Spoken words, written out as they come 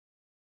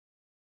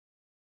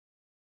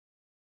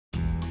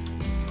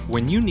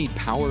When you need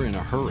power in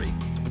a hurry,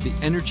 the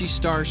Energy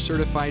Star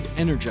certified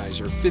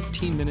Energizer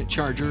 15-minute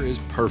charger is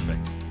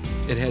perfect.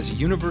 It has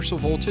universal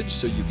voltage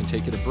so you can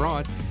take it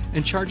abroad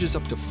and charges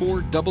up to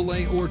 4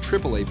 AA or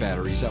AAA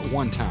batteries at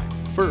one time.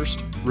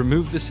 First,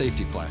 remove the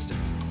safety plastic.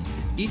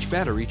 Each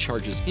battery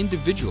charges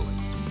individually,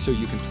 so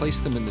you can place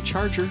them in the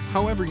charger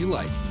however you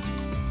like.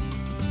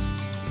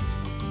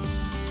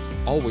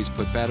 Always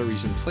put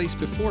batteries in place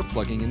before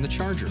plugging in the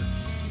charger.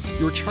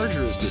 Your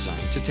charger is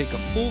designed to take a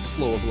full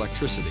flow of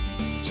electricity,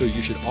 so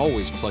you should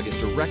always plug it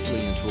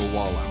directly into a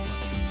wall outlet.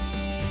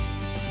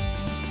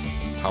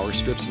 Power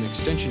strips and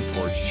extension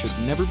cords should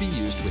never be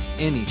used with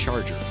any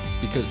charger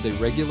because they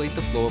regulate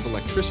the flow of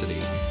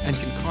electricity and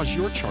can cause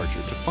your charger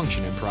to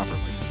function improperly.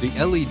 The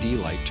LED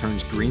light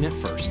turns green at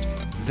first,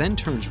 then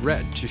turns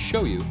red to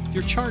show you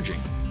you're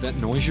charging. That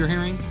noise you're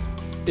hearing?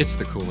 It's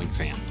the cooling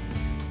fan.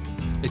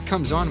 It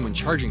comes on when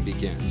charging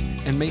begins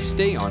and may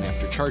stay on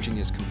after charging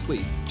is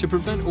complete to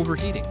prevent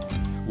overheating.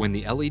 When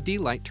the LED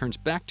light turns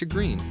back to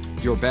green,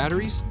 your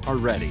batteries are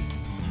ready.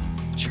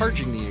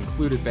 Charging the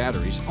included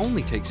batteries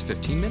only takes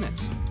 15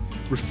 minutes.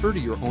 Refer to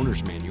your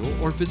owner's manual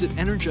or visit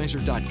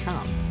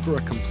Energizer.com for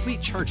a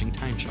complete charging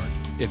time chart.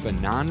 If a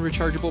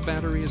non-rechargeable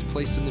battery is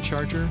placed in the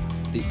charger,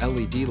 the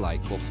LED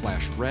light will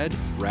flash red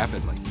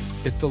rapidly.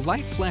 If the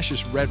light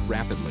flashes red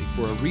rapidly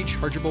for a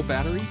rechargeable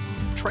battery,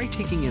 try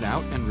taking it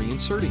out and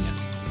reinserting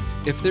it.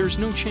 If there's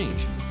no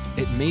change,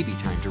 it may be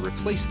time to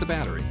replace the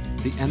battery.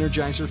 The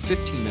Energizer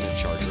 15-minute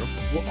charger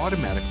will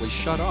automatically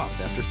shut off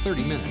after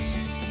 30 minutes.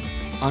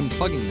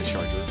 Unplugging the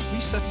charger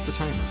resets the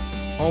timer.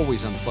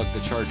 Always unplug the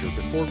charger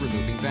before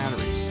removing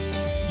batteries.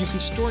 You can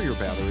store your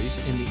batteries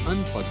in the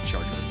unplugged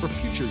charger for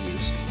future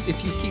use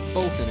if you keep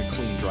both in a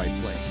clean, dry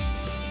place.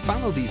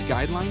 Follow these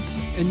guidelines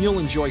and you'll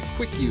enjoy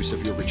quick use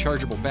of your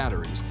rechargeable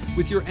batteries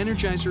with your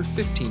Energizer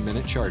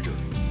 15-minute charger.